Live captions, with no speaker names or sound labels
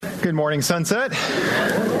Good morning, Sunset.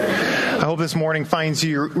 I hope this morning finds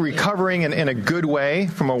you recovering in a good way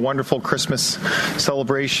from a wonderful Christmas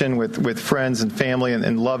celebration with friends and family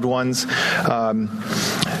and loved ones.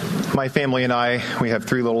 My family and I, we have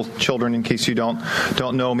 3 little children, in case you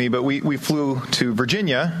don't know me, but we flew to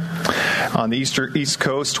Virginia on the East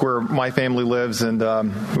Coast where my family lives, and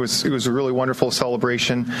it was a really wonderful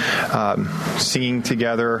celebration, singing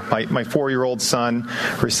together. My 4-year-old son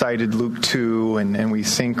recited Luke 2, and we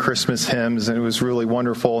sang Christmas hymns, and it was really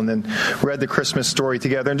wonderful, and then read the Christmas story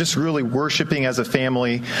together, and just really worshiping as a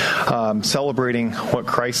family, celebrating what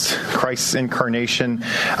Christ's incarnation.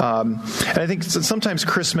 And I think sometimes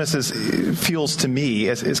Christmas feels to me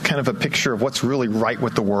as kind of a picture of what's really right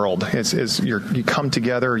with the world. You come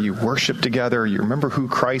together, you worship together, you remember who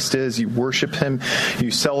Christ is, you worship Him,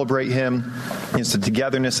 you celebrate Him. It's the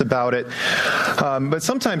togetherness about it. But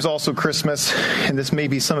sometimes also Christmas, and this may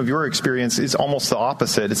be some of your experience, is almost the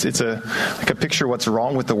opposite. It's like a picture of what's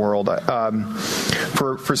wrong with the world.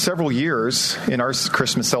 For several years in our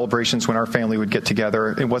Christmas celebrations, when our family would get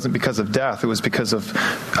together, it wasn't because of death. It was because of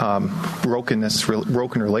broken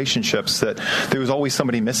relationships, that there was always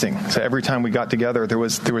somebody missing. So every time we got together, there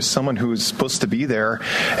was someone who was supposed to be there.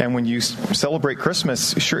 And when you celebrate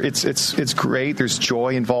Christmas, sure, it's great. There's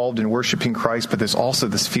joy involved in worshiping Christ, but there's also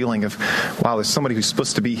this feeling of, wow, there's somebody who's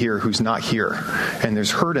supposed to be here who's not here, and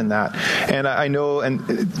there's hurt in that. And I know, and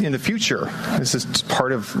in the future, this is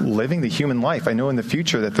part of living the human life. I know in the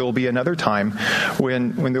future that there will be another time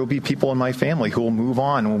when there will be people in my family who will move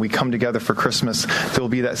on. When we come together for Christmas, there will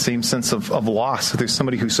be that same sense of loss. There's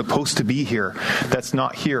somebody who's supposed to be here that's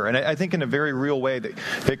not here. And I think in a very real way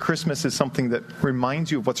that Christmas is something that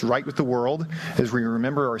reminds you of what's right with the world, as we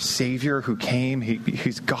remember our Savior who came.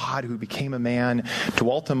 He's God who became a man,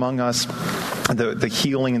 dwelt among us, the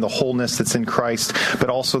healing and the wholeness that's in Christ, but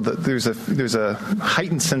also there's a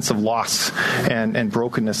heightened sense of loss and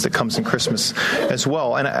brokenness that comes in Christmas as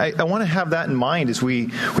well. And I want to have that in mind as we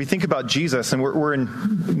think about Jesus. And we're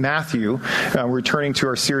in Matthew. We're returning to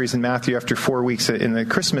our series in Matthew after 4 weeks in the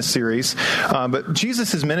Christmas series. But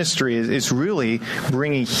Jesus' ministry is really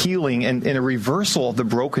bringing healing and a reversal of the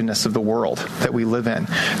brokenness of the world that we live in.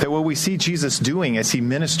 That what we see Jesus doing as He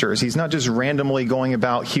ministers, He's not just randomly going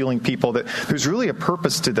about healing people. That there's really a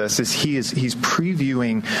purpose to this, is He's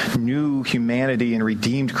previewing new humanity and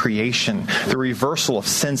redeemed creation, the reversal of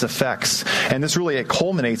sin's effects. And this really, it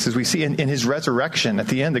culminates, as we see in His resurrection. At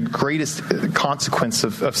the end, the greatest consequence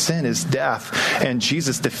of sin is death. And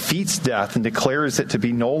Jesus defeats death and declares it to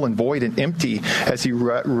be null and void and empty as He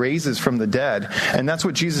raises from the dead. And that's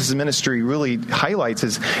what Jesus' ministry really highlights,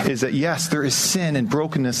 is that yes, there is sin and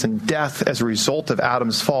brokenness and death as a result of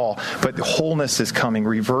Adam's fall, but wholeness is coming,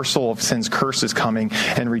 reversal of sin's curse is coming,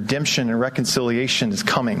 and redemption and reconciliation is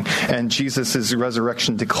coming. And Jesus'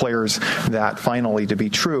 resurrection declares that finally to be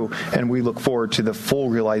true, and we look forward to the full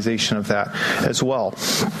realization of that as well.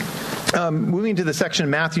 Moving to the section of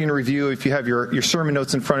Matthew in review, if you have your sermon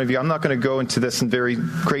notes in front of you, I'm not going to go into this in very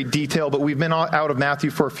great detail, but we've been out of Matthew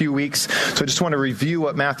for a few weeks, so I just want to review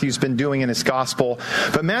what Matthew's been doing in his gospel.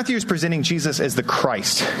 But Matthew is presenting Jesus as the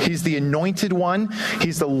Christ. He's the anointed one.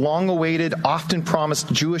 He's the long-awaited, often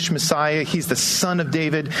promised Jewish Messiah. He's the son of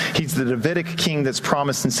David. He's the Davidic king that's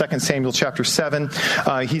promised in 2 Samuel chapter 7.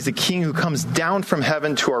 He's a king who comes down from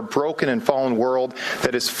heaven to our broken and fallen world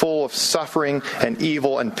that is full of suffering and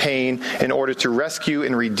evil and pain, in order to rescue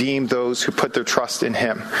and redeem those who put their trust in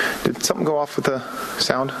Him. Did something go off with the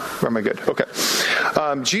sound? Or am I good? Okay.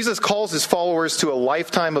 Jesus calls His followers to a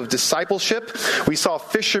lifetime of discipleship. We saw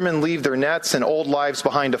fishermen leave their nets and old lives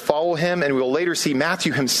behind to follow Him, and we will later see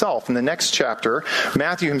Matthew himself in the next chapter.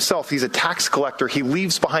 Matthew himself, he's a tax collector. He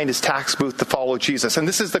leaves behind his tax booth to follow Jesus. And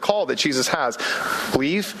this is the call that Jesus has.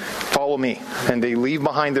 Leave, follow me. And they leave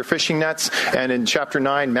behind their fishing nets. And in chapter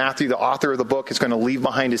 9, Matthew, the author of the book, is going to leave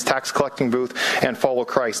behind his tax collecting booth and follow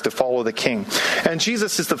Christ, to follow the King. And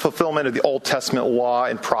Jesus is the fulfillment of the Old Testament law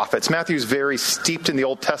and prophets. Matthew is very steeped in the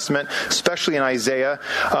Old Testament, especially in Isaiah.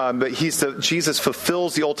 But Jesus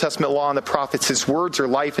fulfills the Old Testament law and the prophets. His words are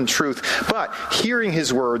life and truth. But hearing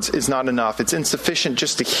His words is not enough. It's insufficient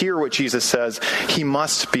just to hear what Jesus says. He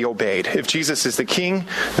must be obeyed. If Jesus is the King,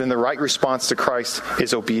 then the right response to Christ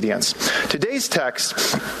is obedience. Today's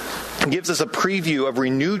text gives us a preview of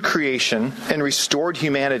renewed creation and restored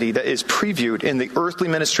humanity that is previewed in the earthly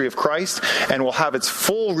ministry of Christ and will have its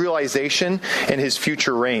full realization in his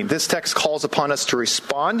future reign. This text calls upon us to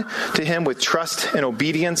respond to him with trust and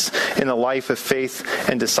obedience in the life of faith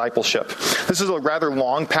and discipleship. This is a rather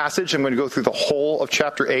long passage. I'm going to go through the whole of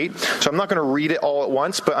chapter 8. So I'm not going to read it all at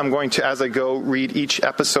once, but I'm going to, as I go, read each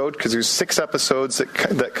episode, because there's 6 episodes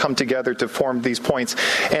that come together to form these points.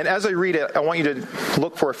 And as I read it, I want you to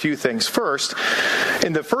look for a few things. First,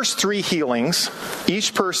 in the first 3 healings,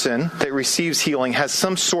 each person that receives healing has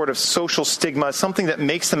some sort of social stigma, something that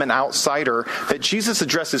makes them an outsider that Jesus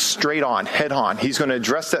addresses straight on, head on. He's going to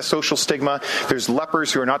address that social stigma. There's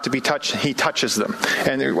lepers who are not to be touched. He touches them.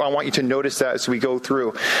 And I want you to notice that as we go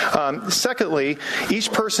through. Secondly,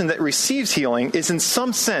 each person that receives healing is in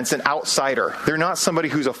some sense an outsider. They're not somebody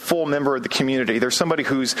who's a full member of the community. They're somebody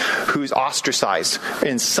who's ostracized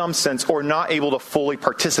in some sense or not able to fully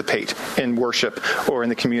participate in worship or in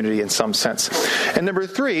the community in some sense. And number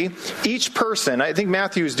 3, each person, I think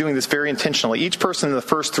Matthew is doing this very intentionally, each person in the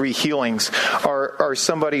first 3 healings are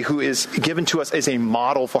somebody who is given to us as a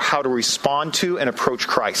model for how to respond to and approach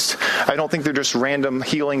Christ. I don't think they're just random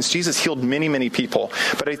healings. Jesus healed many, many people,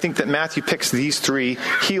 but I think that Matthew picks these 3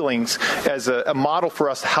 healings as a model for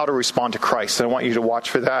us how to respond to Christ. And I want you to watch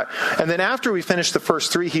for that. And then after we finish the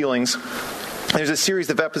first 3 healings, there's a series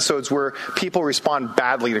of episodes where people respond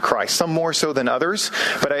badly to Christ, some more so than others,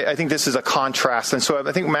 but I think this is a contrast. And so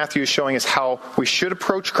I think Matthew is showing us how we should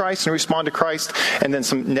approach Christ and respond to Christ, and then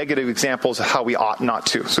some negative examples of how we ought not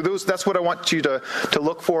to. So that's what I want you to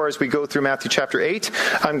look for as we go through Matthew chapter 8.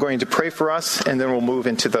 I'm going to pray for us, and then we'll move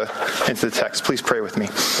into the text. Please pray with me.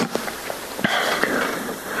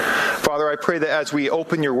 Father, I pray that as we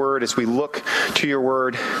open your word, as we look to your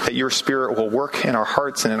word, that your Spirit will work in our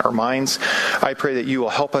hearts and in our minds. I pray that you will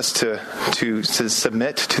help us to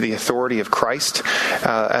submit to the authority of Christ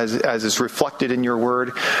as is reflected in your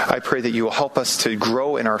word. I pray that you will help us to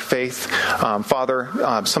grow in our faith.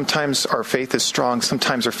 Father, sometimes our faith is strong,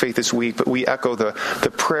 sometimes our faith is weak, but we echo the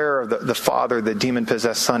prayer of the Father, the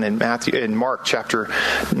demon-possessed son in Mark chapter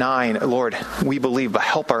 9. Lord, we believe, but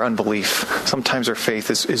help our unbelief. Sometimes our faith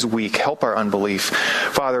is weak. Help our unbelief.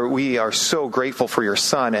 Father, we are so grateful for your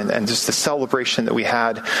Son and just the celebration that we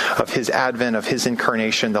had of his advent, of his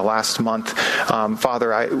incarnation the last month.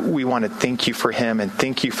 Father, we want to thank you for him and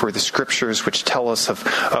thank you for the scriptures which tell us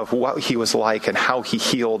of what he was like and how he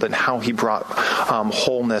healed and how he brought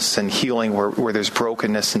wholeness and healing where there's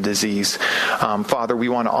brokenness and disease. Father, we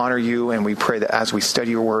want to honor you, and we pray that as we study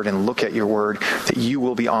your word and look at your word, that you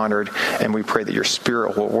will be honored, and we pray that your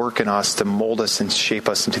Spirit will work in us to mold us and shape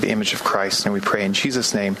us into the image of Christ. And we pray in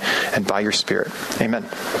Jesus' name and by your Spirit. Amen.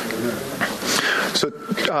 So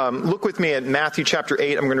look with me at Matthew chapter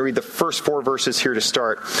 8. I'm going to read the first 4 verses here to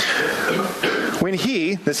start. When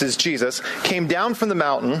he, this is Jesus, came down from the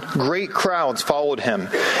mountain, great crowds followed him.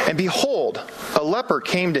 And behold, a leper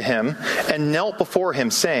came to him and knelt before him,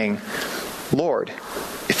 saying, Lord,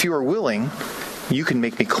 if you are willing, you can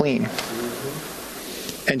make me clean.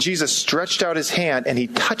 And Jesus stretched out his hand and he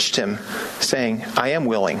touched him, saying, I am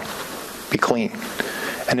willing, be clean.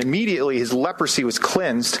 And immediately his leprosy was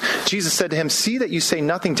cleansed. Jesus said to him, see that you say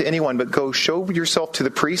nothing to anyone, but go show yourself to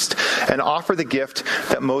the priest and offer the gift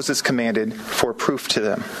that Moses commanded for proof to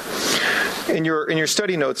them. In your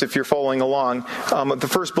study notes, if you're following along, the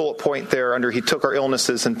first bullet point there under he took our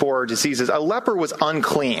illnesses and bore our diseases, a leper was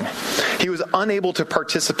unclean. He was unable to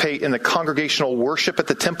participate in the congregational worship at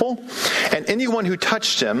the temple, and anyone who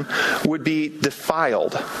touched him would be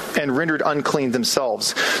defiled and rendered unclean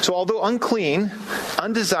themselves. So although unclean,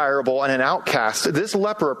 undesirable, and an outcast, this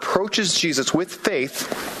leper approaches Jesus with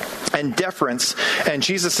faith and deference, and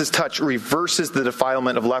Jesus' touch reverses the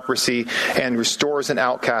defilement of leprosy and restores an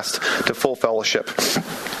outcast to full fellowship.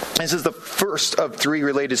 This is the first of 3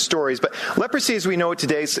 related stories, but leprosy as we know it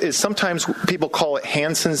today is sometimes people call it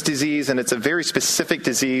Hansen's disease, and it's a very specific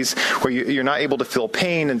disease where you're not able to feel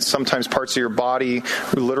pain, and sometimes parts of your body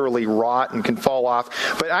literally rot and can fall off.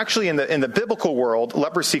 But actually in the biblical world,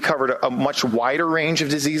 leprosy covered a much wider range of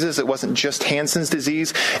diseases. It wasn't just Hansen's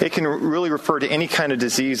disease. It can really refer to any kind of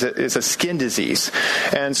disease that is a skin disease.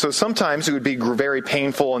 And so sometimes it would be very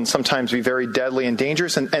painful and sometimes be very deadly and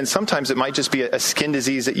dangerous, and sometimes it might just be a skin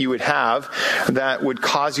disease that you would have that would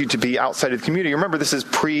cause you to be outside of the community. Remember, this is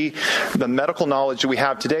pre the medical knowledge that we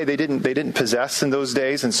have today. They didn't possess in those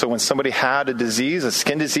days, and so when somebody had a disease, a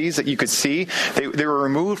skin disease that you could see, they were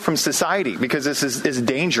removed from society because this is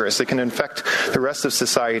dangerous. It can infect the rest of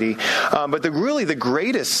society. But the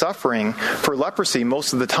greatest suffering for leprosy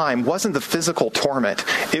most of the time wasn't the physical torment.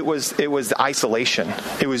 It was the isolation.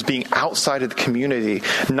 It was being outside of the community,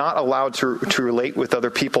 not allowed to relate with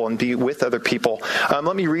other people and be with other people.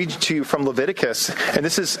 Let me read to you from Leviticus, and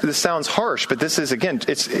this sounds harsh, but this is, again,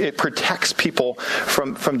 it protects people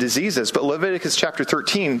from diseases. But Leviticus chapter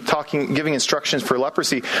 13, giving instructions for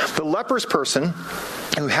leprosy, the leprous person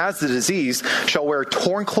who has the disease shall wear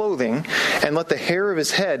torn clothing and let the hair of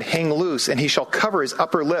his head hang loose, and he shall cover his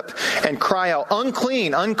upper lip and cry out,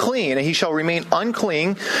 unclean, unclean, and he shall remain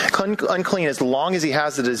unclean as long as he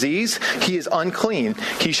has the disease. He is unclean.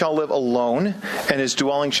 He shall live alone, and his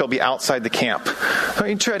dwelling shall be outside the camp. Let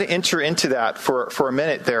me try to enter into that for a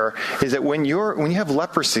minute there, is that when you have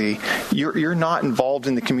leprosy, you're not involved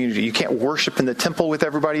in the community. You can't worship in the temple with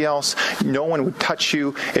everybody else. No one would touch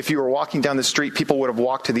you. If you were walking down the street, people would have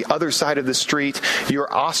walked to the other side of the street.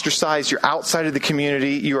 You're ostracized. You're outside of the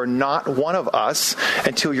community. You are not one of us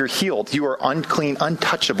until you're healed. You are unclean,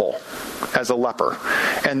 untouchable as a leper.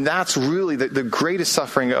 And that's really the greatest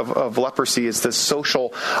suffering of leprosy, is the social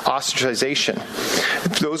ostracization.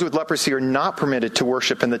 Those with leprosy are not permitted to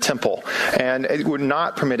worship in the temple, and were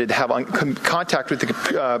not permitted to have contact with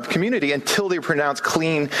the community until they were pronounced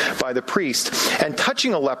clean by the priest. And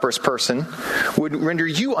touching a leprous person would render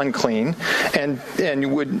you unclean, and you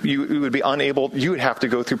would be unable. You would have to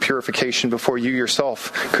go through purification before you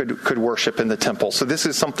yourself could worship in the temple. So this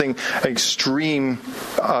is something extreme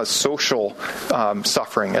social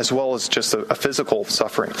suffering, as well as just a physical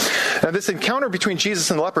suffering. Now, this encounter between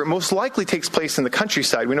Jesus and the leper most likely takes place in the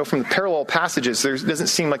countryside. We know from the parallel passages, there doesn't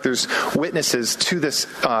seem like there's witnesses to this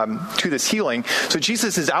healing. So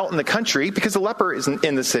Jesus is out in the country because the leper is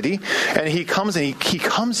in the city, and he comes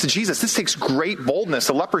to Jesus. This takes great boldness.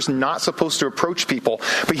 The leper's not supposed to approach people,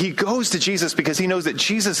 but he goes to Jesus because he knows that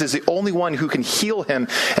Jesus is the only one who can heal him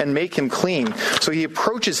and make him clean. So he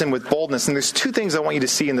approaches him with boldness. And there's two things I want you to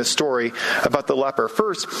see in this story about the leper.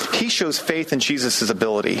 First, he shows faith in Jesus'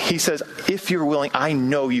 ability. He says, if you're willing, I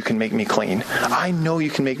know you can make me clean. I know you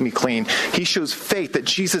can make me clean. He shows faith that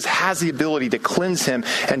Jesus has the ability to cleanse him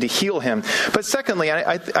and to heal him. But secondly,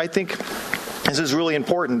 I think this is really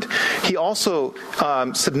important. He also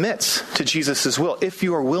submits to Jesus' will. If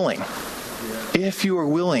you are willing. If you are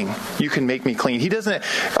willing, you can make me clean. He doesn't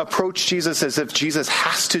approach Jesus as if Jesus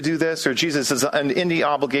has to do this or Jesus is an indie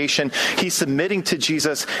obligation. He's submitting to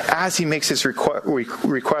Jesus as he makes his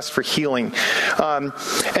request for healing.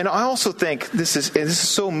 And I also think this is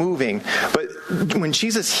so moving, but when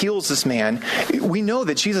Jesus heals this man, we know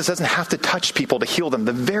that Jesus doesn't have to touch people to heal them.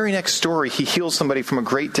 The very next story, he heals somebody from a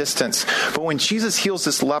great distance. But when Jesus heals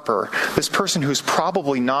this leper, this person who's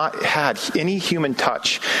probably not had any human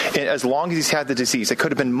touch, as long as he's had the disease, it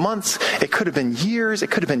could have been months, it could have been years,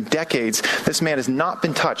 it could have been decades, this man has not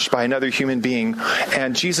been touched by another human being,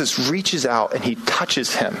 and Jesus reaches out and he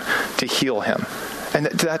touches him to heal him. And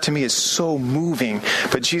that to me is so moving.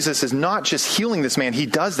 But Jesus is not just healing this man. He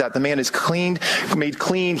does that. The man is made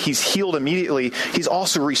clean. He's healed immediately. He's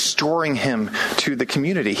also restoring him to the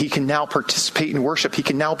community. He can now participate in worship. He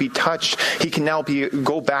can now be touched. He can now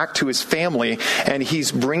go back to his family. And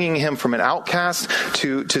he's bringing him from an outcast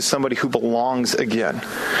to somebody who belongs again.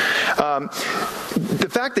 The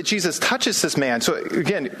fact that Jesus touches this man, so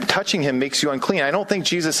again, touching him makes you unclean. I don't think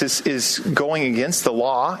Jesus is going against the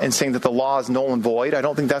law and saying that the law is null and void. I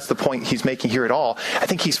don't think that's the point he's making here at all. I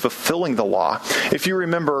think he's fulfilling the law. If you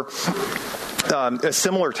remember a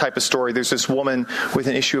similar type of story, there's this woman with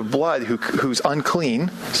an issue of blood who's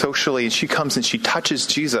unclean socially, and she comes and she touches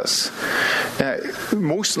Jesus.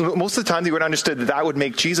 Most of the time they would understand that would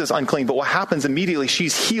make Jesus unclean, but what happens immediately,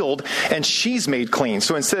 she's healed and she's made clean.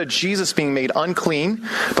 So instead of Jesus being made unclean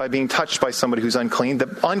by being touched by somebody who's unclean,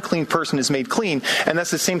 the unclean person is made clean. And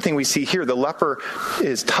that's the same thing we see here. The leper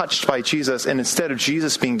is touched by Jesus, and instead of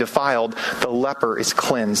Jesus being defiled, the leper is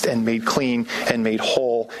cleansed and made clean and made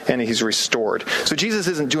whole, and he's restored. So Jesus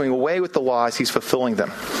isn't doing away with the laws, he's fulfilling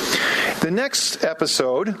them. The next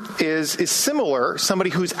episode is similar, somebody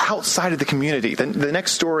who's outside of the community. The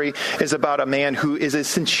next story is about a man who is a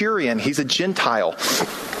centurion. He's a Gentile.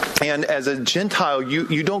 And as a Gentile,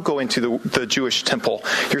 you don't go into the Jewish temple.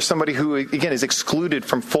 You're somebody who, again, is excluded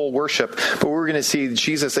from full worship. But we're going to see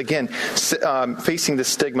Jesus, again, facing the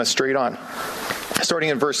stigma straight on. Starting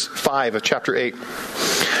in verse 5 of chapter 8.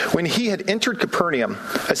 When he had entered Capernaum,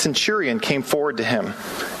 a centurion came forward to him,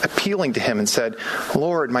 appealing to him and said,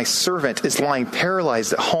 "Lord, my servant is lying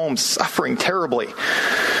paralyzed at home, suffering terribly."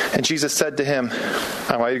 And Jesus said to him,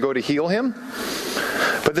 "Am I to go to heal him?"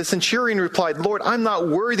 But the centurion replied, "Lord, I'm not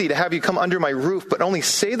worthy to have you come under my roof, but only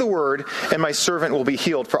say the word, and my servant will be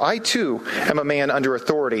healed. For I too am a man under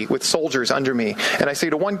authority, with soldiers under me. And I say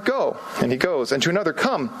to one, 'Go,' and he goes, and to another,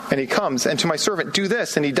 'Come,' and he comes, and to my servant, 'Do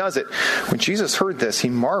this,' and he does it." When Jesus heard this, he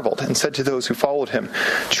marveled and said to those who followed him,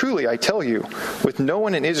 "Truly, I tell you, with no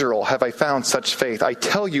one in Israel have I found such faith. I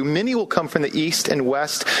tell you, many will come from the east and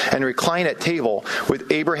west and recline at table with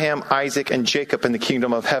Abraham, Isaac, and Jacob in the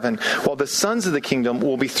kingdom of heaven, while the sons of the kingdom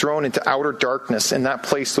will be thrown into outer darkness. In that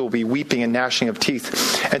place there will be weeping and gnashing of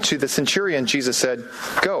teeth." And to the centurion Jesus said,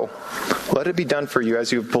 "Go, let it be done for you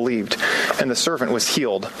as you have believed." And the servant was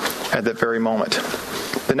healed at that very moment.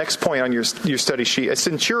 The next point on your study sheet: a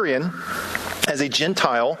centurion, as a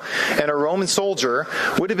Gentile and a Roman soldier,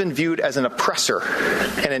 would have been viewed as an oppressor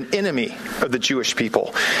and an enemy of the Jewish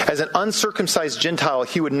people. As an uncircumcised Gentile,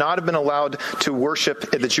 he would not have been allowed to worship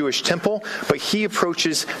at the Jewish temple, but he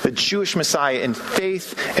approaches the Jewish Messiah in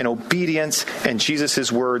faith and obedience, and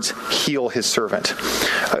Jesus' words heal his servant.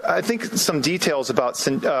 I think some details about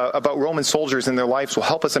Roman soldiers and their lives will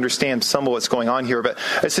help us understand some of what's going on here. But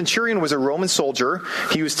a centurion was a Roman soldier.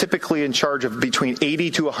 He was typically in charge of between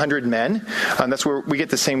 80 to 100 men. That's where we get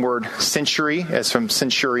the same word century as from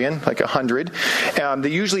centurion, like 100. They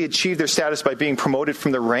usually achieve their status by being promoted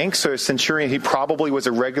from the ranks. So a centurion, he probably was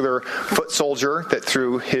a regular foot soldier that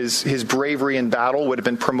through his bravery in battle would have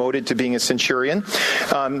been promoted to being a centurion.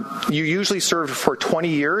 You usually served for 20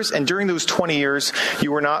 years, and during those 20 years,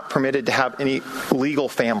 you were not permitted to have any legal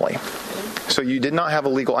family. So you did not have a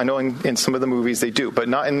legal, I know in some of the movies they do, but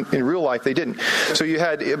not in real life they didn't. So you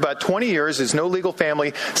had about 20 years, there's no legal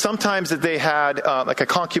family. Sometimes that they had like a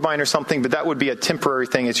concubine or something, but that would be a temporary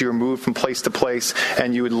thing as you were moved from place to place,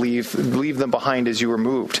 and you would leave them behind as you were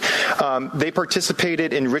moved. They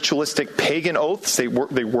participated in ritualistic pagan oaths. They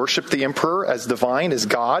worshipped the emperor as divine, as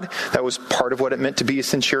God. That was part of what it meant to be a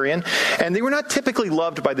centurion. And they were not typically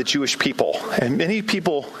loved by the Jewish people. And many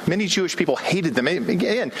Jewish people hated them.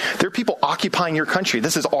 Again, they're people occupying your country.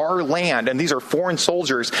 This is our land, and these are foreign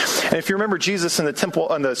soldiers. And if you remember Jesus in the temple,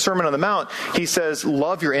 on the Sermon on the Mount, he says,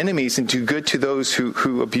 "Love your enemies and do good to those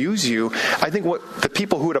who abuse you." I think what the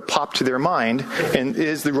people who would have popped to their mind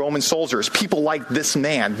is the Roman soldiers. People like this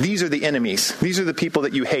man. These are the enemies. These are the people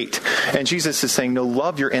that you hate. And Jesus is saying, no,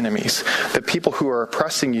 love your enemies, the people who are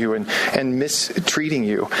oppressing you and mistreating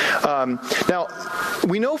you. Now,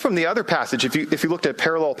 we know from the other passage, if you looked at a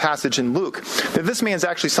parallel passage in Luke, that this man's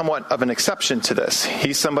actually somewhat of an exception to this.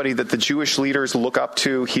 He's somebody that the Jewish leaders look up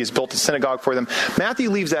to. He has built a synagogue for them. Matthew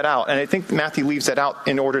leaves that out, and I think Matthew leaves that out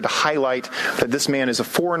in order to highlight that this man is a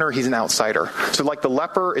foreigner, he's an outsider. So like the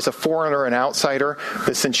leper is a foreigner and outsider,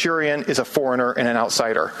 the centurion is a foreigner and an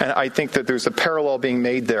outsider. And I think that there's a parallel being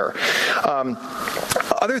made there.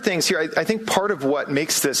 Other things here, I think part of what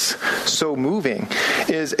makes this so moving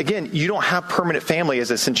is, again, you don't have permanent family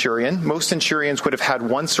as a centurion. Most centurions would have had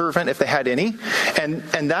one servant if they had any,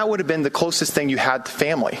 and that would have been the closest thing you had to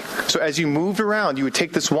family. So as you moved around, you would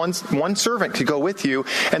take this one servant to go with you,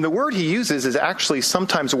 and the word he uses is actually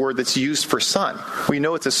sometimes a word that's used for son. We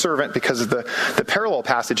know it's a servant because of the parallel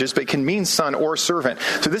passages, but it can mean son or servant.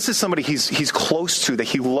 So this is somebody he's close to, that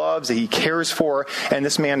he loves, that he cares for, and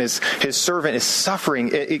this man his servant is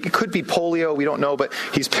suffering. It could be polio, we don't know, but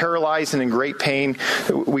he's paralyzed and in great pain.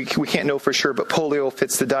 We can't know for sure, but polio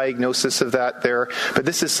fits the diagnosis of that there. But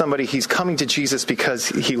this is somebody, he's coming to Jesus because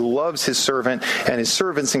he loves his servant, and his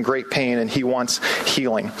servant's in great pain, and he wants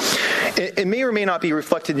healing. It may or may not be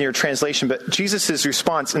reflected in your translation, but Jesus'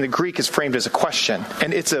 response in the Greek is framed as a question,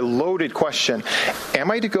 and it's a loaded question.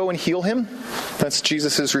 Am I to go and heal him? That's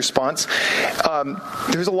Jesus' response.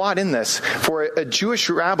 There's a lot in this. For a Jewish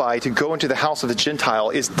rabbi to go into the house of a Gentile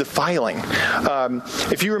is defiling.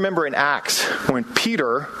 If you remember in Acts, when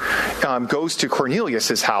Peter goes to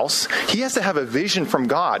Cornelius' house, he has to have a vision from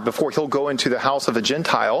God before he'll go into the house of a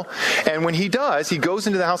Gentile. And when he does, he goes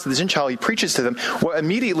into the house of the Gentile, he preaches to them. What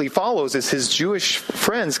immediately follows is his Jewish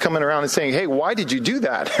friends coming around and saying, "Hey, why did you do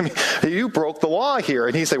that? I mean, you broke the law here."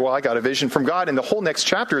 And he's like, "Well, I got a vision from God." And the whole next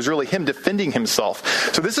chapter is really him defending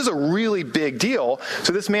himself. So this is a really big deal.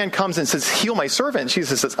 So this man comes and says, "Heal my servant."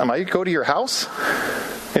 Jesus says, "Am I to go to your house?"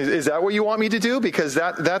 Is that what you want me to do? Because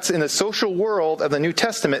that's in the social world of the New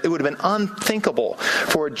Testament, it would have been unthinkable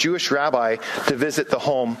for a Jewish rabbi to visit the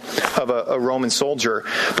home of a Roman soldier.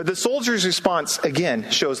 But the soldier's response, again,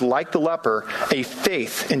 shows, like the leper, a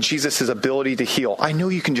faith in Jesus' ability to heal. I know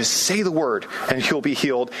you can just say the word and he'll be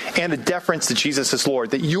healed, and a deference to Jesus as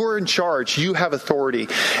Lord, that you're in charge, you have authority,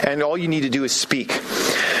 and all you need to do is speak.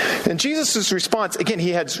 And Jesus' response, again,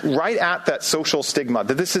 he heads right at that social stigma,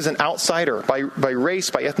 that this is an outsider by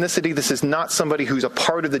race, by ethnicity. This is not somebody who's a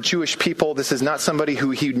part of the Jewish people. This is not somebody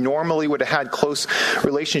who he normally would have had close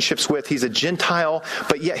relationships with. He's a Gentile,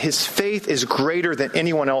 but yet his faith is greater than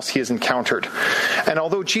anyone else he has encountered. And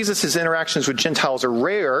although Jesus' interactions with Gentiles are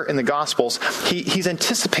rare in the Gospels, he's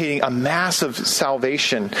anticipating a massive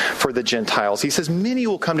salvation for the Gentiles. He says, many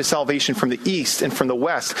will come to salvation from the east and from the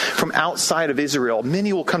west, from outside of Israel.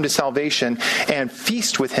 Many will come to salvation and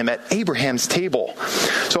feast with him at Abraham's table.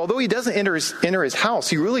 So although he doesn't enter his house,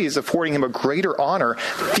 he really is affording him a greater honor,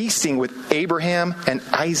 feasting with Abraham and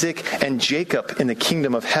Isaac and Jacob in the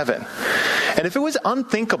kingdom of heaven. And if it was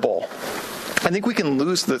unthinkable, I think we can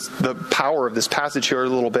lose the power of this passage here a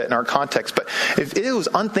little bit in our context. But if it was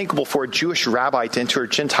unthinkable for a Jewish rabbi to enter a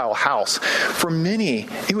Gentile house, for many,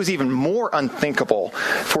 it was even more unthinkable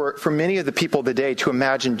for many of the people of the day to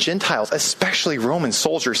imagine Gentiles, especially Roman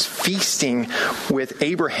soldiers, feasting with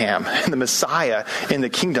Abraham and the Messiah in the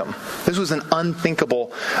kingdom. This was an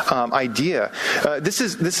unthinkable idea. This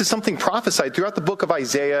is something prophesied throughout the book of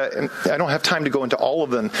Isaiah, and I don't have time to go into all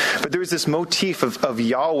of them, but there's this motif of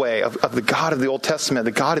Yahweh, of the God of the Old Testament,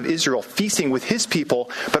 the God of Israel, feasting with his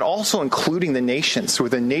people, but also including the nations, where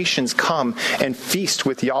the nations come and feast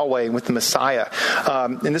with Yahweh and with the Messiah.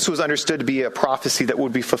 And this was understood to be a prophecy that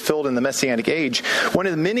would be fulfilled in the Messianic age. One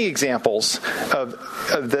of the many examples of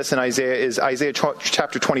this in Isaiah is Isaiah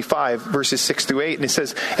chapter 25, verses 6 through 8. And it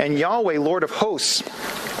says, "And Yahweh, Lord of hosts,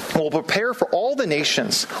 will prepare for all the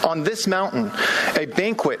nations on this mountain a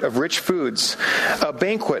banquet of rich foods, a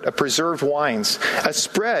banquet of preserved wines, a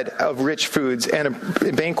spread of rich foods, and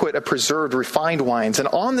a banquet of preserved refined wines. And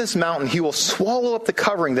on this mountain he will swallow up the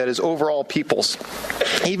covering that is over all peoples,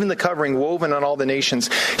 even the covering woven on all the nations.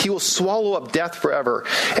 He will swallow up death forever.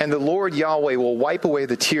 And the Lord Yahweh will wipe away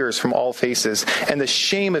the tears from all faces, and the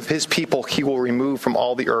shame of his people he will remove from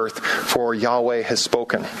all the earth, for Yahweh has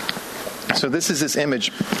spoken." So this is this image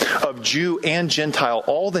of Jew and Gentile,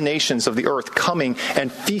 all the nations of the earth coming and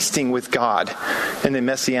feasting with God in the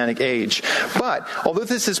Messianic age. But although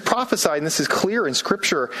this is prophesied and this is clear in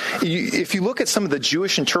Scripture, if you look at some of the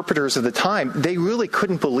Jewish interpreters of the time, they really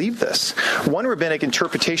couldn't believe this. One rabbinic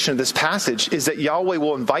interpretation of this passage is that Yahweh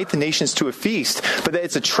will invite the nations to a feast, but that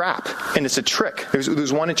it's a trap and it's a trick.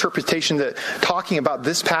 There's one interpretation that talking about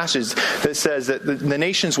this passage that says that the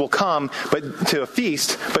nations will come but to a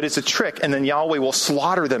feast, but it's a trick. And then Yahweh will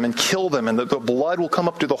slaughter them and kill them, and the blood will come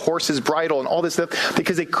up to the horse's bridle and all this stuff,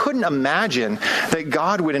 because they couldn't imagine that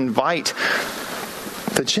God would invite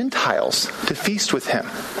the Gentiles to feast with him.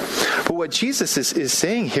 But what Jesus is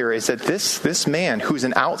saying here is that this man who's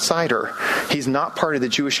an outsider, he's not part of the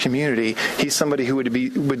Jewish community, he's somebody who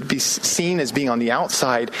would be seen as being on the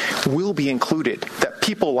outside, will be included. That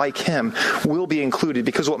people like him will be included,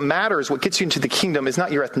 because what matters, what gets you into the kingdom, is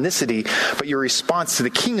not your ethnicity, but your response to the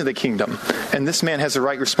King of the kingdom. And this man has the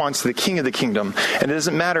right response to the King of the kingdom. And it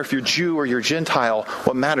doesn't matter if you're Jew or you're Gentile,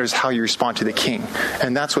 what matters is how you respond to the King.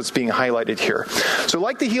 And that's what's being highlighted here. So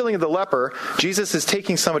like the healing of the leper, Jesus is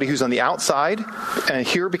taking somebody who's on the outside, and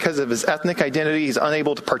here, because of his ethnic identity, he's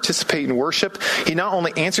unable to participate in worship. He not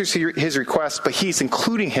only answers his request, but he's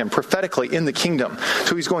including him prophetically in the kingdom.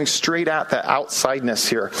 So he's going straight at that outsideness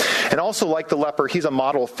here. And also, like the leper, he's a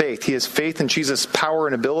model of faith. He has faith in Jesus' power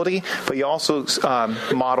and ability, but he also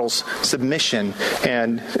models submission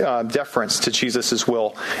and deference to Jesus'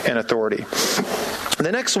 will and authority.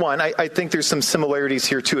 The next one, I think there's some similarities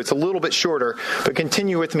here too. It's a little bit shorter, but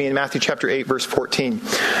continue with me in Matthew chapter 8, verse 14.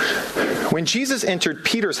 When Jesus entered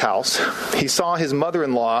Peter's house, he saw his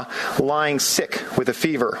mother-in-law lying sick with a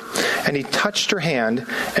fever, and he touched her hand,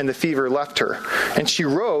 and the fever left her. And she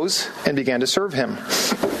rose and began to serve him.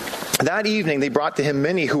 That evening they brought to him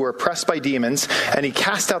many who were oppressed by demons, and he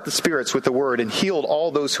cast out the spirits with the word and healed all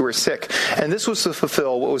those who were sick. And this was to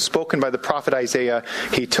fulfill what was spoken by the prophet Isaiah.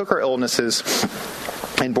 He took our illnesses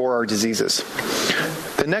and bore our diseases.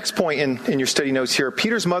 The next point in your study notes here,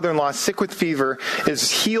 Peter's mother-in-law, sick with fever,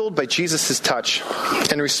 is healed by Jesus' touch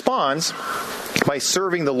and responds by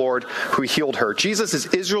serving the Lord who healed her. Jesus is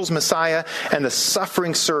Israel's Messiah and the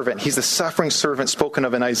suffering servant. He's the suffering servant spoken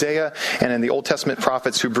of in Isaiah and in the Old Testament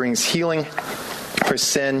prophets, who brings healing for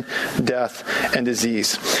sin, death, and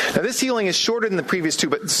disease. Now, this healing is shorter than the previous two,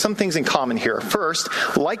 but some things in common here. First,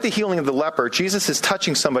 like the healing of the leper, Jesus is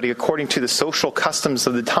touching somebody according to the social customs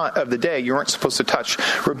of the day. You weren't supposed to touch.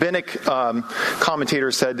 Rabbinic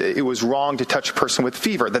commentators said it was wrong to touch a person with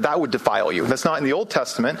fever, that would defile you. That's not in the Old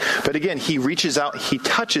Testament, but again, he reaches out, he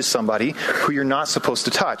touches somebody who you're not supposed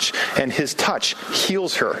to touch, and his touch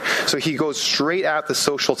heals her. So he goes straight at the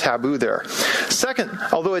social taboo there. Second,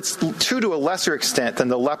 although it's true to a lesser extent than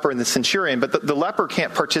the leper and the centurion, but the leper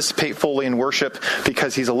can't participate fully in worship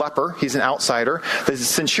because he's a leper, he's an outsider. The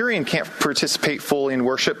centurion can't participate fully in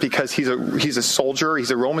worship because he's a soldier,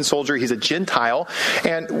 he's a Roman soldier, he's a Gentile.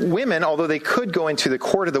 And women, although they could go into the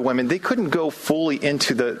court of the women, they couldn't go fully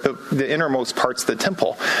into the innermost parts of the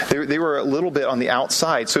temple. They were a little bit on the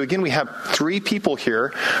outside. So again, we have three people here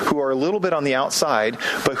who are a little bit on the outside,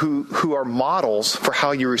 but who are models for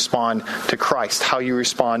how you respond to Christ, how you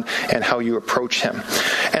respond and how you approach him.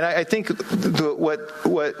 And I think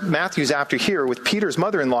what Matthew's after here with Peter's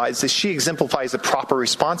mother-in-law is that she exemplifies the proper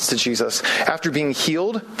response to Jesus. After being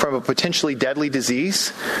healed from a potentially deadly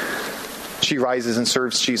disease, she rises and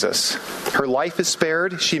serves Jesus. Her life is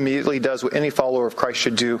spared. She immediately does what any follower of Christ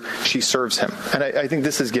should do. She serves him. And I think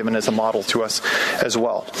this is given as a model to us as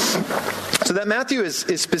well. So that Matthew is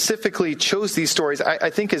specifically chose these stories, I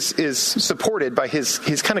think is supported by his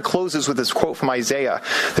kind of closes with this quote from Isaiah.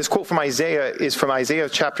 This quote from Isaiah is from Isaiah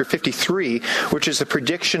chapter 53, which is a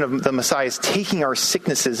prediction of the Messiah's taking our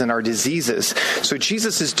sicknesses and our diseases. So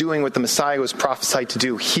Jesus is doing what the Messiah was prophesied to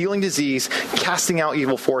do, healing disease, casting out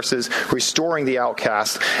evil forces, restoring the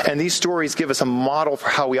outcast. And these stories give us a model for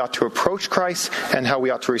how we ought to approach Christ and how we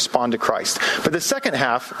ought to respond to Christ. But the second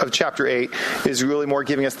half of chapter 8 is really more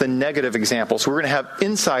giving us the negative examples. We're going to have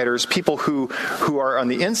insiders, people who are on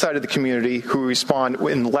the inside of the community who respond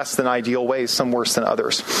in less than ideal ways, some worse than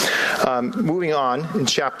others. Moving on in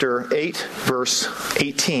chapter 8, verse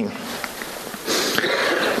 18.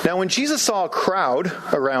 Now, when Jesus saw a crowd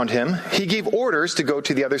around him, he gave orders to go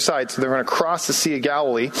to the other side. So they're going to cross the Sea of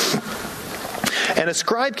Galilee. And a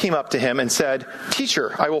scribe came up to him and said,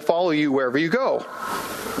 "Teacher, I will follow you wherever you go."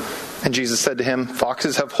 And Jesus said to him,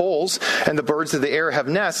 "Foxes have holes, and the birds of the air have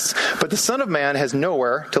nests, but the Son of Man has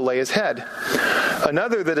nowhere to lay his head."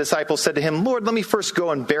 Another of the disciples said to him, "Lord, let me first go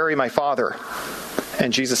and bury my father."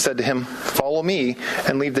 And Jesus said to him, "Follow me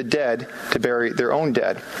and leave the dead to bury their own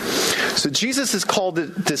dead." So Jesus' call to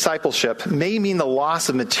discipleship may mean the loss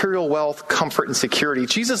of material wealth, comfort, and security.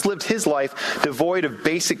 Jesus lived his life devoid of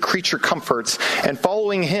basic creature comforts, and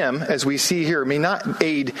following him, as we see here, may not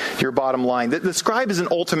aid your bottom line. The scribe is an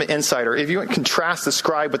ultimate insider. If you contrast the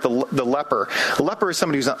scribe with the leper is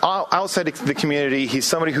somebody who's outside of the community. He's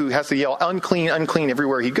somebody who has to yell, "Unclean, unclean,"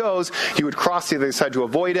 everywhere he goes. He would cross the other side to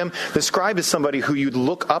avoid him. The scribe is somebody who you'd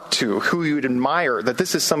look up to, who you'd admire, that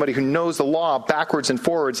this is somebody who knows the law backwards and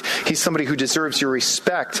forwards. He's somebody who deserves your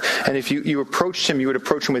respect. And if you approached him, you would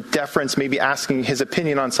approach him with deference, maybe asking his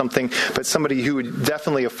opinion on something, but somebody who would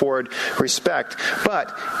definitely afford respect.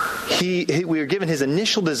 But we are given his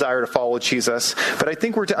initial desire to follow Jesus, but I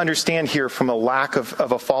think we're to understand here from a lack of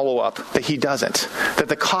a follow-up that he doesn't, that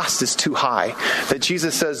the cost is too high, that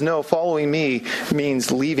Jesus says, no, following me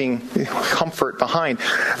means leaving comfort behind.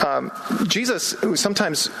 Jesus,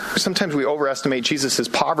 sometimes we overestimate Jesus'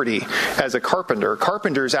 poverty as a carpenter.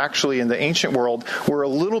 Carpenters actually in the ancient world were a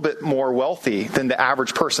little bit more wealthy than the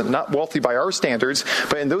average person. Not wealthy by our standards,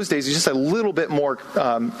 but in those days, just a little bit more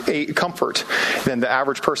comfort than the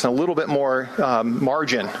average person, a little bit more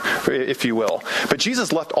margin, if you will. But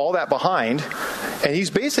Jesus left all that behind, and he's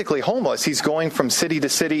basically homeless. He's going from city to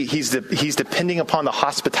city. He's depending upon the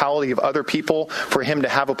hospitality of other people for him to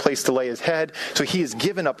have a place to lay his head. So he has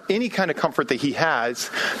given up any kind of comfort that he has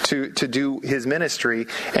to do his ministry,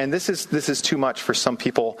 and this is too much for some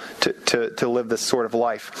people to live this sort of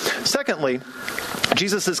life. Secondly,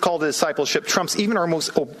 Jesus' call to discipleship trumps even our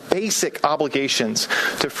most basic obligations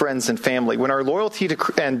to friends and family. When our loyalty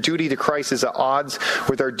and duty to Christ is at odds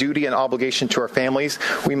with our duty and obligation to our families,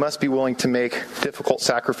 we must be willing to make difficult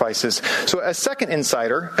sacrifices. So a second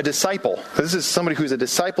insider, a disciple, this is somebody who's a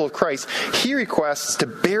disciple of Christ, he requests to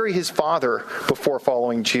bury his father before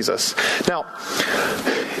following Jesus. Now,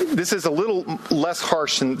 this is a little less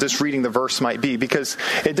harsh than just reading the verse might be, because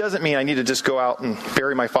it doesn't mean I need to just go out and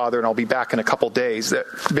bury my father and I'll be back in a couple days. That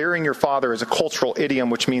burying your father is a cultural idiom,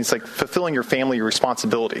 which means like fulfilling your family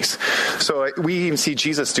responsibilities. So we even see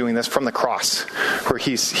Jesus doing this from the cross, where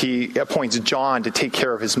he appoints John to take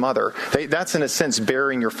care of his mother. That's in a sense sense,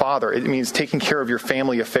 burying your father. It means taking care of your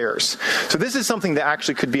family affairs. So this is something that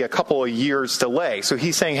actually could be a couple of years delay. So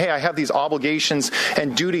he's saying, hey, I have these obligations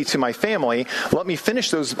and duty to my family. Let me finish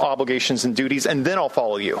those obligations and duties, and then I'll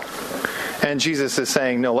follow you. And Jesus is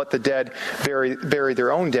saying, no, let the dead bury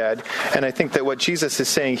their own dead. And I think that what Jesus is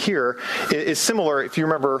saying here is similar. If you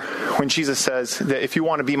remember when Jesus says that if you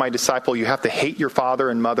want to be my disciple, you have to hate your father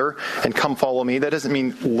and mother and come follow me. That doesn't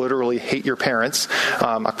mean literally hate your parents.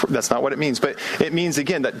 That's not what it means. But it means,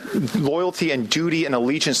 again, that loyalty and duty and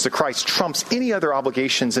allegiance to Christ trumps any other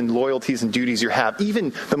obligations and loyalties and duties you have,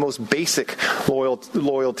 even the most basic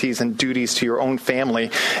loyalties and duties to your own family.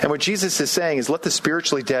 And what Jesus is saying is, let the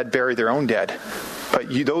spiritually dead bury their own dead. But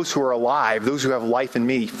those who are alive, those who have life in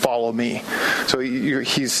me, follow me. So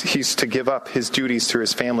he's to give up his duties to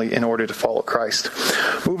his family in order to follow Christ.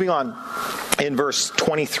 Moving on in verse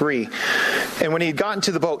 23. And when he had gotten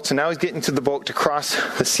to the boat, so now he's getting to the boat to cross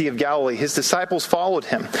the Sea of Galilee, his disciples followed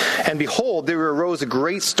him. And behold, there arose a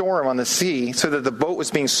great storm on the sea, so that the boat was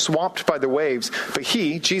being swamped by the waves. But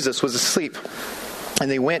he, Jesus, was asleep. And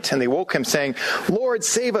they went and they woke him, saying, Lord,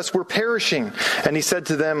 save us, we're perishing. And he said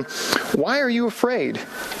to them, why are you afraid,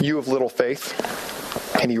 you of little faith?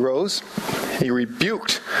 And he rose, and he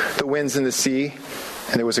rebuked the winds and the sea,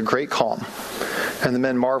 and there was a great calm. And the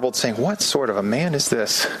men marveled, saying, what sort of a man is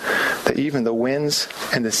this, that even the winds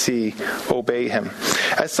and the sea obey him?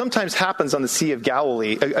 As sometimes happens on the Sea of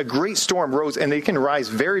Galilee, a great storm rose, and they can rise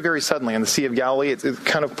very, very suddenly on the Sea of Galilee. It's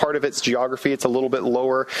kind of part of its geography. It's a little bit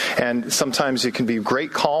lower, and sometimes it can be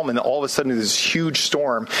great calm, and all of a sudden there's this huge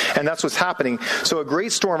storm, and that's what's happening. So a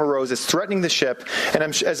great storm arose. It's threatening the ship, and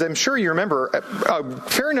as I'm sure you remember, a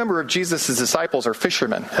fair number of Jesus' disciples are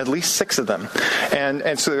fishermen, at least 6 of them,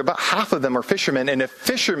 and so about half of them are fishermen. And if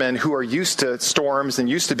fishermen who are used to storms and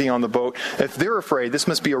used to being on the boat, if they're afraid, this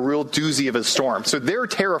must be a real doozy of a storm. So they're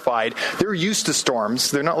terrified. They're used to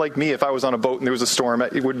storms. They're not like me. If I was on a boat and there was a storm,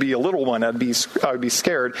 it would be a little one. I would be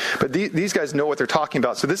scared. But these guys know what they're talking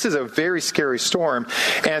about. So this is a very scary storm,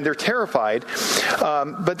 and they're terrified.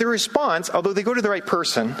 But their response, although they go to the right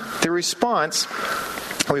person, their response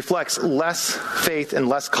reflects less faith and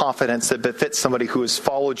less confidence that befits somebody who has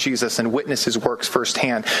followed Jesus and witnessed his works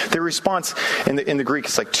firsthand. Their response in the Greek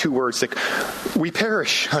is like 2 words, like, we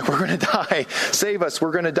perish, like we're going to die, save us,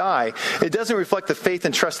 we're going to die. It doesn't reflect the faith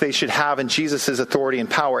and trust they should have in Jesus' authority and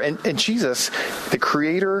power. And Jesus, the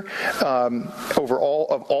creator over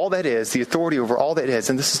all that is, the authority over all that is,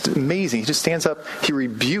 and this is amazing, he just stands up, he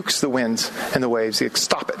rebukes the winds and the waves, he goes,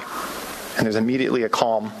 stop it. And there's immediately a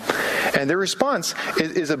calm. And their response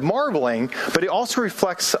is a marveling, but it also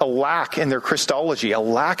reflects a lack in their Christology, a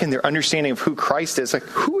lack in their understanding of who Christ is. Like,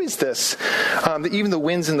 who is this? That even the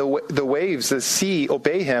winds and the waves, the sea,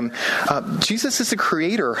 obey him. Jesus is the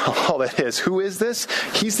creator of all that is. Who is this?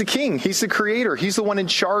 He's the king. He's the creator. He's the one in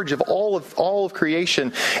charge of all of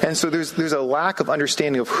creation. And so there's a lack of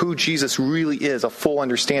understanding of who Jesus really is, a full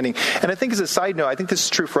understanding. And I think as a side note, I think this is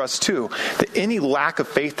true for us too, that any lack of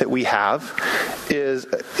faith that we have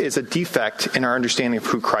is a defect in our understanding of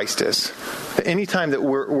who Christ is. Anytime that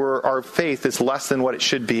our faith is less than what it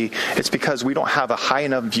should be, it's because we don't have a high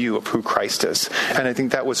enough view of who Christ is. And I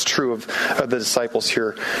think that was true of the disciples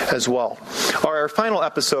here as well. Our final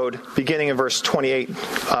episode, beginning in verse 28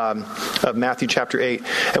 of Matthew chapter 8.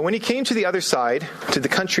 And when he came to the other side, to the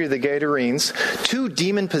country of the Gadarenes, 2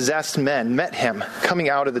 demon-possessed men met him, coming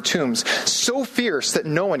out of the tombs, so fierce that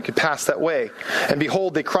no one could pass that way. And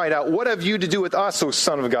behold, they cried out, what have you to do with us, O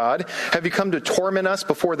Son of God? Have you come to torment us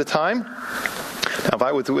before the time? Now, if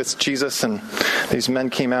I was with Jesus and these men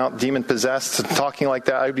came out demon-possessed, talking like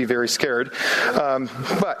that, I'd be very scared.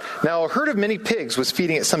 But now a herd of many pigs was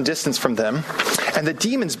feeding at some distance from them, and the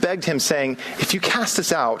demons begged him, saying, if you cast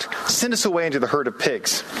us out, send us away into the herd of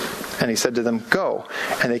pigs. And he said to them, go.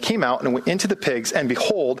 And they came out and went into the pigs, and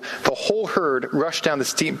behold, the whole herd rushed down the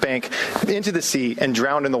steep bank into the sea and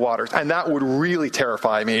drowned in the waters. And that would really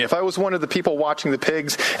terrify me. If I was one of the people watching the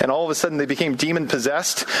pigs, and all of a sudden they became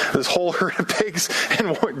demon-possessed, this whole herd of pigs,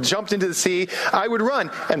 and jumped into the sea, I would run.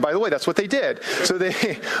 And by the way, that's what they did. So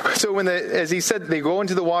as he said, they go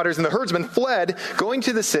into the waters, and the herdsmen fled, going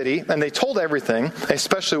to the city, and they told everything,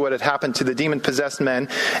 especially what had happened to the demon-possessed men.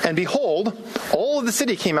 And behold, all of the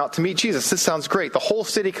city came out to meet meet Jesus. This sounds great. The whole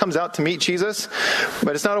city comes out to meet Jesus,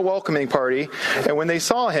 but it's not a welcoming party. And when they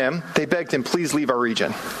saw him, they begged him, please leave our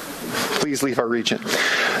region. Please leave our region.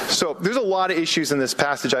 So there's a lot of issues in this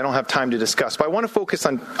passage I don't have time to discuss, but I want to focus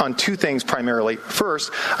on two things primarily.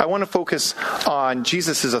 First, I want to focus on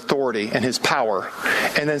Jesus' authority and his power.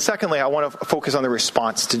 And then secondly, I want to focus on the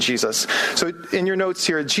response to Jesus. So in your notes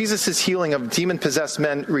here, Jesus' healing of demon-possessed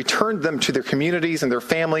men returned them to their communities and their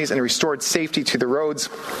families and restored safety to the roads.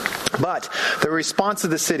 But the response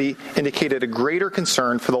of the city indicated a greater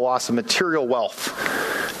concern for the loss of material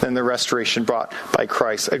wealth than the restoration brought by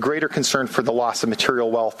Christ. A greater concern for the loss of material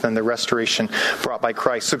wealth than the restoration brought by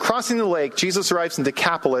Christ. So crossing the lake, Jesus arrives in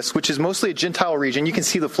Decapolis, which is mostly a Gentile region. You can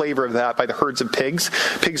see the flavor of that by the herds of pigs.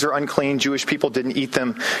 Pigs are unclean. Jewish people didn't eat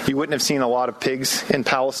them. You wouldn't have seen a lot of pigs in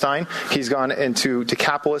Palestine. He's gone into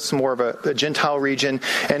Decapolis, more of a Gentile region.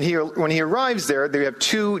 And when he arrives there, they have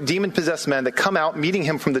two demon-possessed men that come out meeting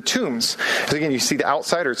him from the tombs. So again, you see the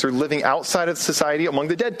outsiders. They're living outside of society among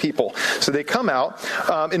the dead people. So they come out.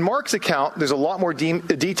 In Mark's account, there's a lot more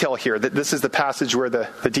detail here. That this is the passage where the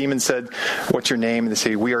demon said, "What's your name?" And they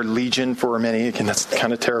say, "We are legion for many." Again, that's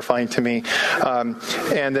kind of terrifying to me.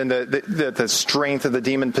 And then the strength of the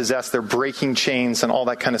demon possessed, they're breaking chains and all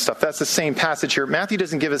that kind of stuff. That's the same passage here. Matthew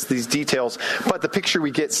doesn't give us these details, but the picture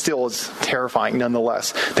we get still is terrifying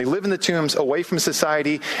nonetheless. They live in the tombs, away from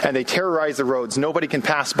society, and they terrorize the roads. Nobody can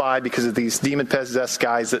pass by because of these demon-possessed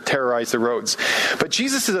guys that terrorize the roads. But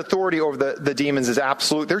Jesus' authority over the demons is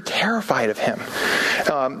absolute. They're terrified of him.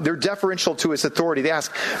 They're deferential to his authority. They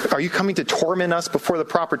ask, are you coming to torment us before the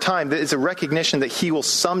proper time? That is a recognition that he will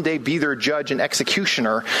someday be their judge and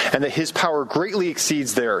executioner, and that his power greatly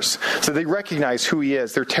exceeds theirs. So they recognize who he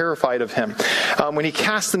is. They're terrified of him. When he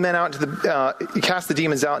casts the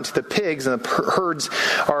demons out into the pigs, and the herds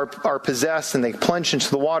are possessed, and they plunge into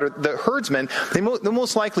the water, the herdsmen, they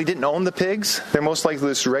most likely didn't own the pigs. They're most likely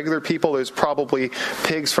just regular people. There's probably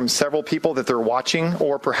pigs from several people that they're watching,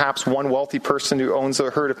 or perhaps one wealthy person who owns a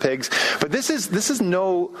herd of pigs. But this is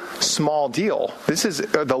no small deal. This is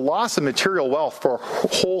the loss of material wealth for a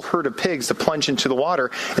whole herd of pigs to plunge into the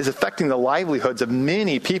water is affecting the livelihoods of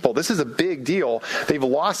many people. This is a big deal. They've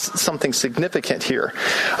lost something significant here.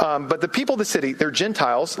 But the people of the city, they're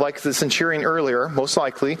Gentiles, like the centurion earlier, most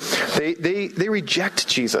likely. They reject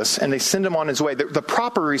Jesus and they send him on his way. The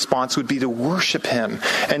proper response would be to worship him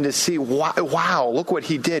and to see, wow, look what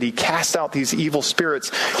he did. He cast out these evil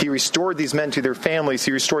spirits. He restored these men to their families.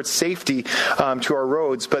 He restored safety to our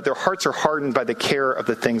roads, but their hearts are hardened by the care of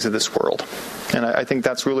the things of this world. And I think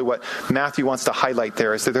that's really what Matthew wants to highlight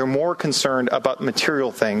there, is that they're more concerned about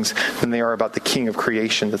material things than they are about the King of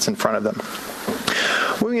creation that's in front of them.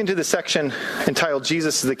 Moving into the section entitled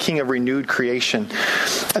Jesus is the King of Renewed Creation,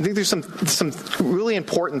 I think there's some really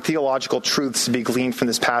important theological truths to be gleaned from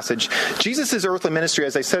this passage. Jesus' earthly ministry,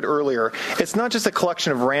 as I said earlier, it's not just a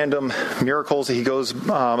collection of random miracles that he goes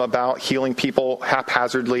about healing people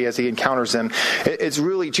haphazardly as he encounters them. It's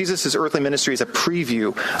really, Jesus' earthly ministry is a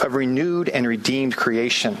preview of renewed and redeemed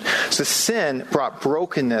creation. So sin brought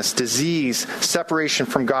brokenness, disease, separation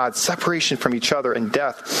from God, separation from each other, and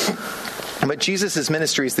death. But Jesus'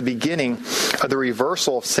 ministry is the beginning of the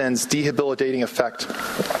reversal of sin's debilitating effect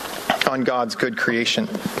on God's good creation.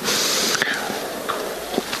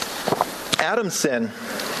 Adam's sin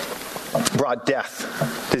brought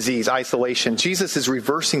death, disease, isolation. Jesus is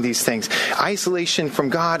reversing these things. Isolation from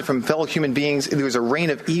God, from fellow human beings. There was a reign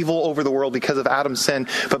of evil over the world because of Adam's sin.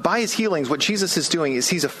 But by his healings, what Jesus is doing is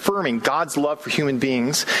he's affirming God's love for human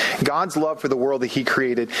beings, God's love for the world that he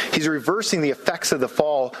created. He's reversing the effects of the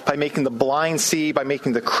fall by making the blind see, by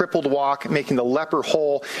making the crippled walk, making the leper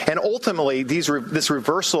whole. And ultimately, this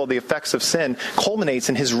reversal of the effects of sin culminates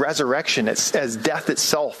in his resurrection as death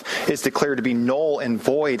itself is declared to be null and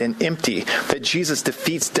void and empty. That Jesus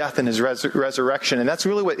defeats death in his resurrection. And that's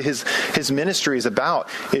really what his ministry is about,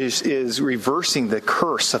 is reversing the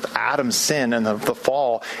curse of Adam's sin and of the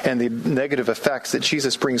fall and the negative effects, that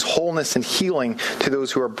Jesus brings wholeness and healing to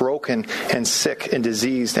those who are broken and sick and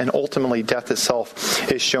diseased. And ultimately, death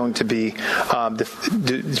itself is shown to be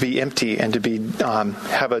empty and to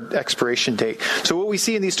have an expiration date. So what we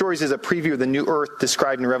see in these stories is a preview of the new earth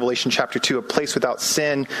described in Revelation chapter 2, a place without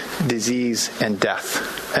sin, disease, and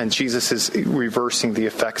death. And Jesus is reversing the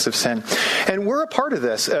effects of sin. And we're a part of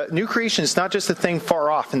this. New creation is not just a thing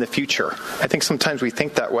far off in the future. I think sometimes we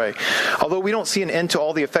think that way. Although we don't see an end to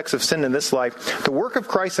all the effects of sin in this life, the work of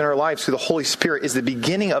Christ in our lives through the Holy Spirit is the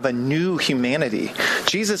beginning of a new humanity.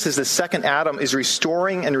 Jesus is the second Adam, is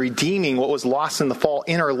restoring and redeeming what was lost in the fall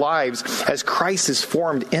in our lives as Christ is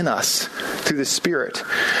formed in us through the Spirit.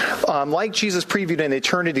 Like Jesus previewed an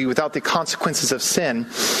eternity without the consequences of sin,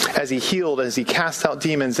 as he healed, as he cast out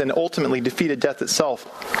demons, and ultimately defeated death itself.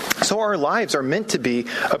 So our lives are meant to be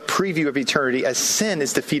a preview of eternity as sin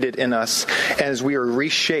is defeated in us, and as we are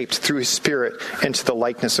reshaped through his Spirit into the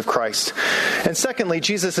likeness of Christ. And secondly,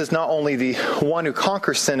 Jesus is not only the one who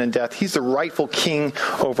conquers sin and death, he's the rightful king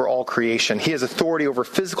over all creation. He has authority over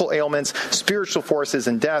physical ailments, spiritual forces,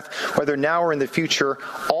 and death. Whether now or in the future,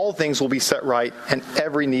 all things will be set right, and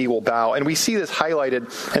every knee will bow. And we see this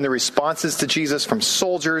highlighted in the responses to Jesus, from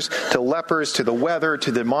soldiers to lepers to the weather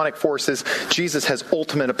to demonic forces. Jesus has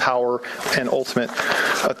ultimate power and ultimate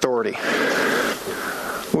authority.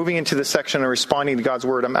 Moving into the section on responding to God's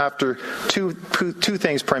word, I'm after two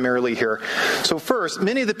things primarily here. So first,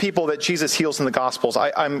 many of the people that Jesus heals in the Gospels,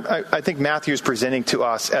 I think Matthew is presenting to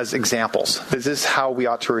us as examples. This is how we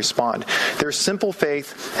ought to respond. Their simple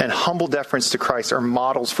faith and humble deference to Christ are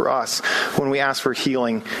models for us when we ask for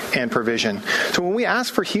healing and provision. So when we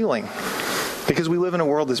ask for healing, because we live in a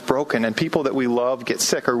world that's broken, and people that we love get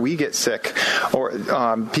sick, or we get sick, or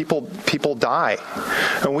people die.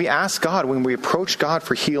 And we ask God, when we approach God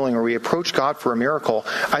for healing, or we approach God for a miracle,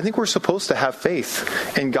 I think we're supposed to have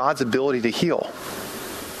faith in God's ability to heal.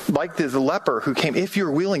 Like the leper who came, if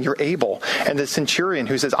you're willing, you're able. And the centurion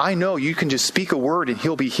who says, I know you can just speak a word and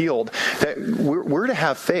he'll be healed. That we're to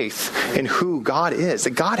have faith in who God is, that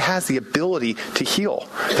God has the ability to heal,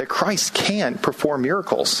 that Christ can perform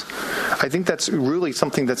miracles. I think that's really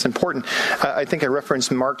something that's important. I think I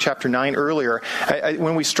referenced Mark chapter 9 earlier.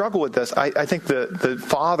 When we struggle with this, I think the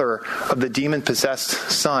father of the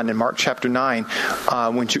demon-possessed son in Mark chapter 9,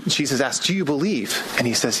 when Jesus asks, do you believe? And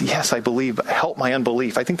he says, yes, I believe, but help my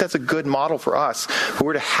unbelief. I think that's a good model for us.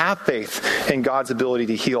 We're to have faith in God's ability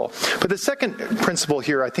to heal. But the second principle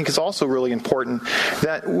here, I think, is also really important,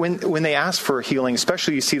 that when they ask for healing,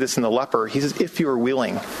 especially you see this in the leper, he says, if you are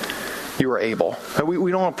willing, you are able.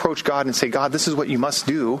 We don't approach God and say, God, this is what you must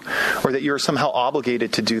do, or that you're somehow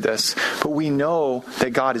obligated to do this. But we know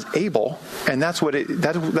that God is able, and that's what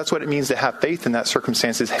it means to have faith in that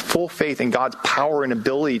circumstance, is full faith in God's power and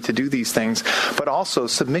ability to do these things, but also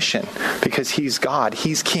submission, because he's God,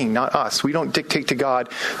 he's king, not us. We don't dictate to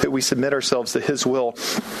God, that we submit ourselves to his will.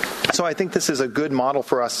 So I think this is a good model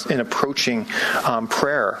for us in approaching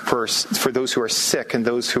prayer for those who are sick, and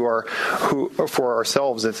those who for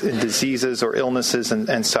ourselves in diseases or illnesses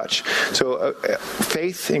and such. So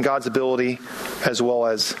faith in God's ability, as well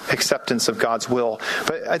as acceptance of God's will.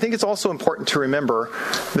 But I think it's also important to remember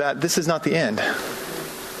that this is not the end.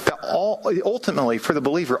 That ultimately, for the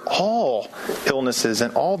believer, all illnesses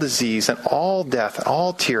and all disease and all death and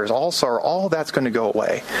all tears, all sorrow, all that's going to go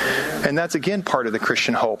away. And that's, again, part of the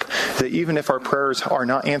Christian hope, that even if our prayers are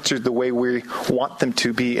not answered the way we want them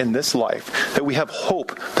to be in this life, that we have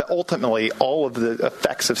hope that ultimately all of the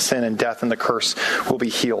effects of sin and death and the curse will be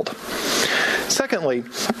healed. Secondly,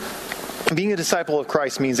 being a disciple of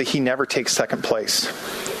Christ means that he never takes second place.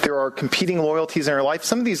 There are competing loyalties in our life.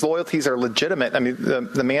 Some of these loyalties are legitimate. I mean,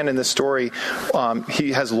 the man in this story,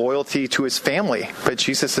 he has loyalty to his family, but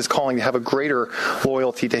Jesus is calling to have a greater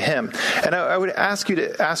loyalty to him. And I would ask you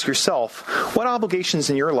to ask yourself, what obligations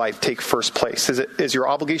in your life take first place? Is your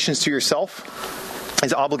obligations to yourself?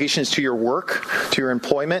 Is it obligations to your work, to your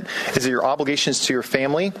employment? Is it your obligations to your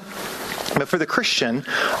family? But for the Christian,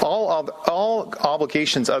 all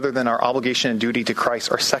obligations other than our obligation and duty to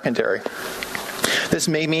Christ are secondary. This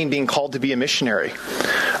may mean being called to be a missionary.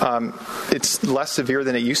 It's less severe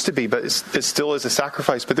than it used to be, but it still is a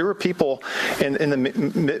sacrifice. But there were people in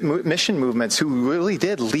the mission movements who really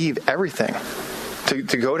did leave everything.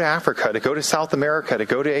 To go to Africa, to go to South America, to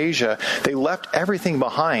go to Asia. They left everything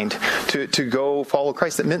behind to go follow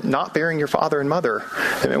Christ. That meant not burying your father and mother.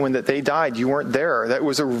 It meant when they died, you weren't there. That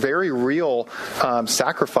was a very real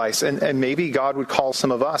sacrifice. And maybe God would call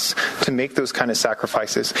some of us to make those kind of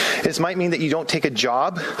sacrifices. This might mean that you don't take a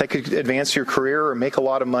job that could advance your career or make a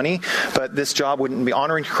lot of money, but this job wouldn't be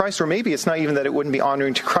honoring to Christ. Or maybe it's not even that it wouldn't be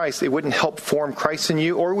honoring to Christ. It wouldn't help form Christ in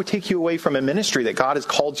you, or it would take you away from a ministry that God has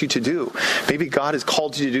called you to do. Maybe God God has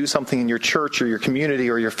called you to do something in your church or your community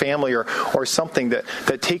or your family or something that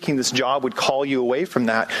taking this job would call you away from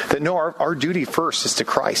that no, our duty first is to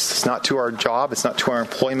Christ. It's not to our job. It's not to our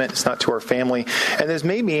employment. It's not to our family. And this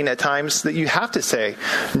may mean at times that you have to say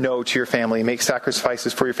no to your family, make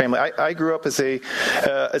sacrifices for your family. I grew up as a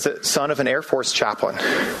son of an Air Force chaplain.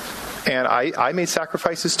 And I made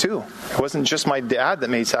sacrifices too. It wasn't just my dad that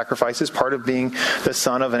made sacrifices. Part of being the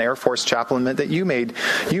son of an Air Force chaplain meant that you made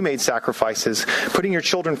sacrifices. Putting your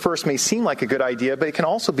children first may seem like a good idea, but it can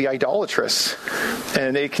also be idolatrous.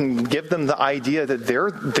 And it can give them the idea that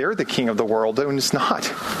they're the king of the world, and it's not.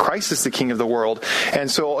 Christ is the king of the world. And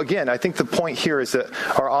so again, I think the point here is that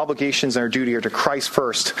our obligations and our duty are to Christ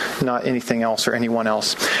first, not anything else or anyone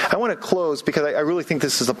else. I want to close because I really think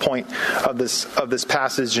this is the point of this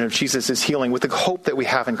passage and of Jesus' healing with the hope that we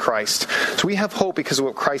have in Christ. So we have hope because of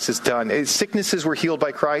what Christ has done. Sicknesses were healed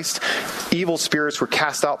by Christ. Evil spirits were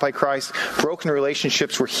cast out by Christ. Broken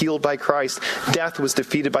relationships were healed by Christ. Death was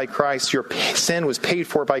defeated by Christ. Your sin was paid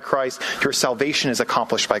for by Christ. Your salvation is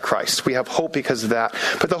accomplished by Christ. We have hope because of that.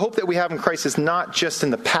 But the hope that we have in Christ is not just in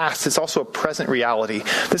the past. It's also a present reality.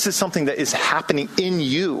 This is something that is happening in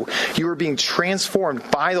you. You are being transformed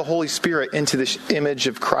by the Holy Spirit into this image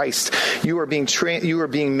of Christ. You are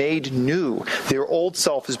being made new. Your old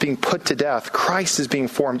self is being put to death. Christ is being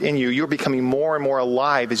formed in you. You're becoming more and more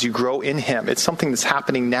alive as you grow in Him. It's something that's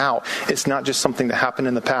happening now. It's not just something that happened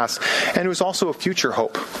in the past. And it was also a future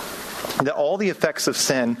hope. That all the effects of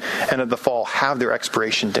sin and of the fall have their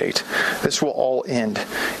expiration date. This will all end.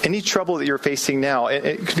 Any trouble that you're facing now,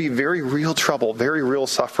 it could be very real trouble, very real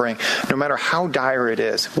suffering. No matter how dire it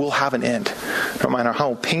is, will have an end. No matter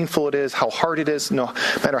how painful it is, how hard it is, no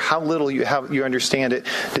matter how little you understand it,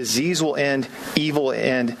 disease will end, evil will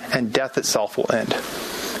end, and death itself will end.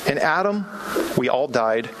 In Adam, we all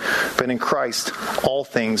died, but in Christ, all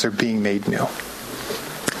things are being made new.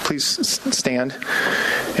 Please stand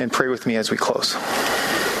and pray with me as we close.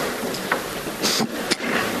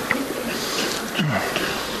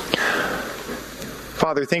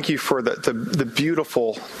 Father, thank you for the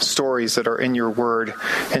beautiful stories that are in your word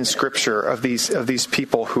and scripture of these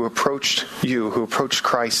people who approached you, who approached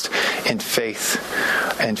Christ in faith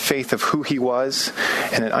of who he was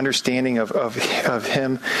and an understanding of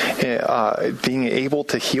him being able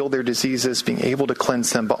to heal their diseases, being able to cleanse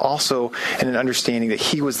them, but also in an understanding that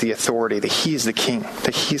he was the authority, that he is the king,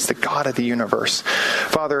 that he is the God of the universe.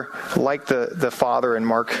 Father, like the Father in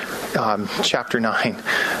Mark chapter 9,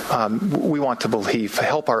 we want to believe.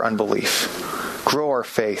 Help our unbelief. Grow our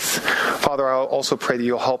faith. Father, I also pray that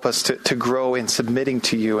you'll help us to grow in submitting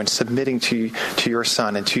to you and submitting to your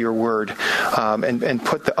Son and to your word, and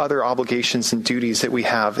put the other obligations and duties that we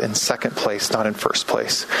have in second place, not in first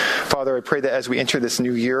place. Father, I pray that as we enter this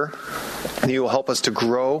new year, that you will help us to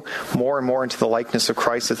grow more and more into the likeness of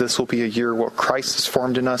Christ, that this will be a year where Christ is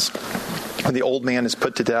formed in us, where the old man is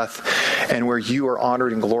put to death, and where you are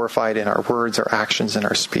honored and glorified in our words, our actions, and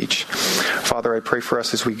our speech. Father, I pray for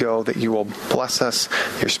us as we go that you will bless us,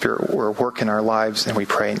 your Spirit will work in our lives, and we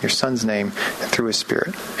pray in your Son's name and through his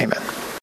Spirit. Amen.